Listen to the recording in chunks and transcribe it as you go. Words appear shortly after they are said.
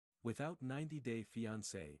Without 90-Day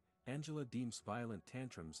Fiance, Angela Deem's violent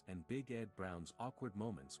tantrums and Big Ed Brown's awkward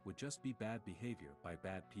moments would just be bad behavior by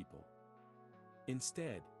bad people.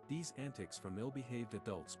 Instead, these antics from ill-behaved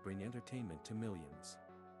adults bring entertainment to millions.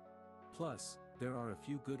 Plus, there are a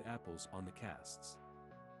few good apples on the casts.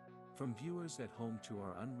 From viewers at home to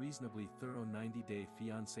our unreasonably thorough 90-Day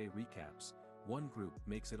Fiancé recaps, one group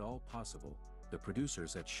makes it all possible, the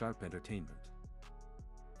producers at Sharp Entertainment.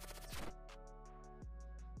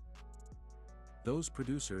 Those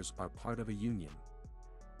producers are part of a union.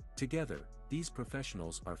 Together, these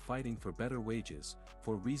professionals are fighting for better wages,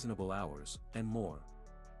 for reasonable hours, and more.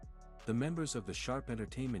 The members of the Sharp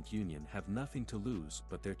Entertainment Union have nothing to lose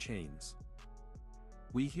but their chains.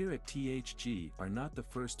 We here at THG are not the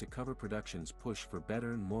first to cover productions' push for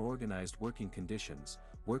better and more organized working conditions,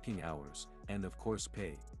 working hours, and of course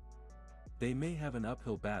pay. They may have an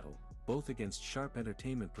uphill battle, both against Sharp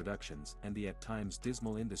Entertainment Productions and the at times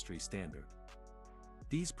dismal industry standard.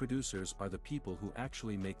 These producers are the people who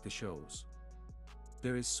actually make the shows.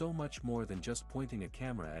 There is so much more than just pointing a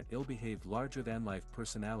camera at ill-behaved larger-than-life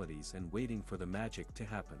personalities and waiting for the magic to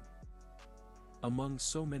happen. Among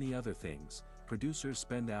so many other things, producers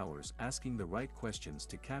spend hours asking the right questions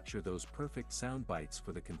to capture those perfect sound bites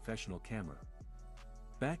for the confessional camera.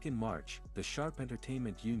 Back in March, the Sharp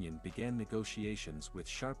Entertainment Union began negotiations with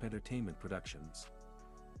Sharp Entertainment Productions.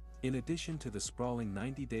 In addition to the sprawling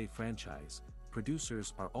 90-day franchise,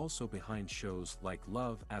 producers are also behind shows like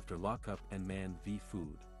Love After Lockup and Man v.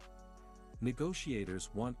 Food. Negotiators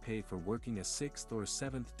want pay for working a 6th or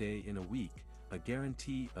 7th day in a week, a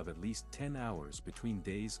guarantee of at least 10 hours between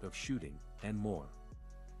days of shooting, and more.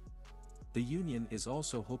 The union is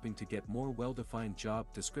also hoping to get more well-defined job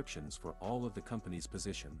descriptions for all of the company's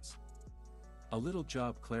positions. A little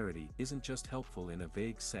job clarity isn't just helpful in a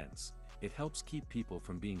vague sense, it helps keep people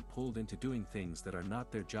from being pulled into doing things that are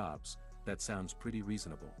not their jobs. That sounds pretty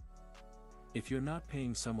reasonable. If you're not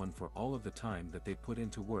paying someone for all of the time that they put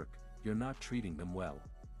into work, you're not treating them well.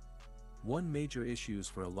 One major issue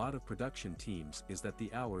for a lot of production teams is that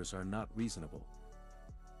the hours are not reasonable.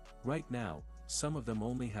 Right now, some of them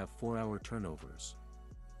only have 4-hour turnovers.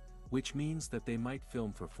 Which means that they might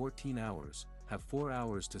film for 14 hours, have 4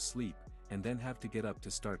 hours to sleep, and then have to get up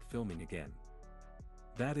to start filming again.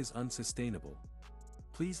 That is unsustainable.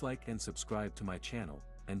 Please like and subscribe to my channel,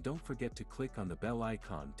 and don't forget to click on the bell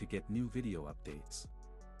icon to get new video updates.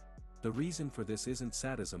 The reason for this isn't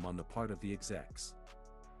sadism on the part of the execs.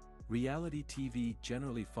 Reality TV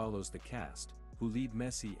generally follows the cast, who lead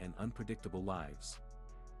messy and unpredictable lives.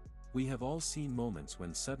 We have all seen moments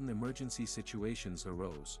when sudden emergency situations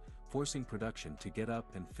arose, forcing production to get up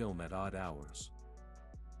and film at odd hours.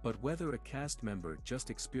 But whether a cast member just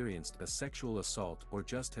experienced a sexual assault or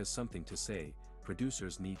just has something to say,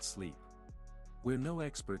 producers need sleep. We're no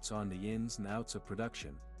experts on the ins and outs of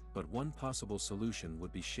production, but one possible solution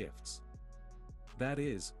would be shifts. That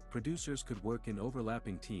is, producers could work in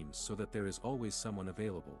overlapping teams so that there is always someone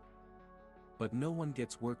available. But no one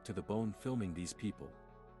gets work to the bone filming these people.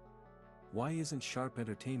 Why isn't Sharp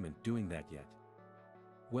Entertainment doing that yet?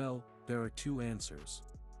 Well, there are two answers.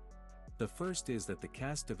 The first is that the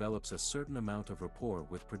cast develops a certain amount of rapport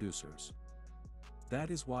with producers. That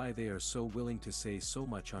is why they are so willing to say so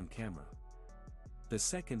much on camera. The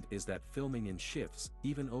second is that filming in shifts,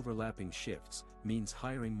 even overlapping shifts, means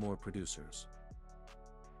hiring more producers.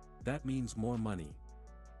 That means more money.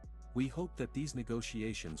 We hope that these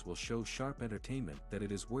negotiations will show Sharp Entertainment that it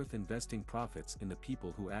is worth investing profits in the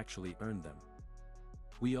people who actually earn them.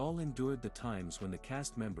 We all endured the times when the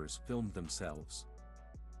cast members filmed themselves.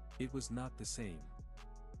 It was not the same.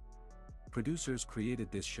 Producers created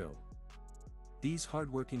this show. These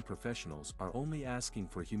hardworking professionals are only asking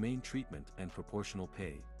for humane treatment and proportional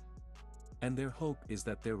pay. And their hope is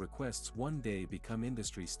that their requests one day become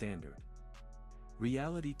industry standard.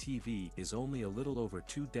 Reality TV is only a little over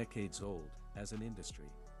 2 decades old, as an industry.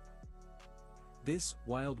 This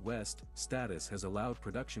Wild West status has allowed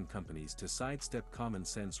production companies to sidestep common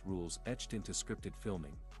sense rules etched into scripted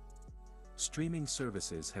filming. Streaming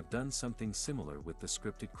services have done something similar with the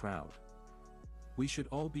scripted crowd. We should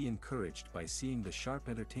all be encouraged by seeing the Sharp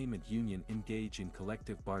Entertainment Union engage in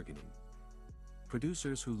collective bargaining.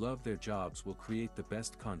 Producers who love their jobs will create the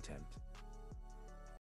best content.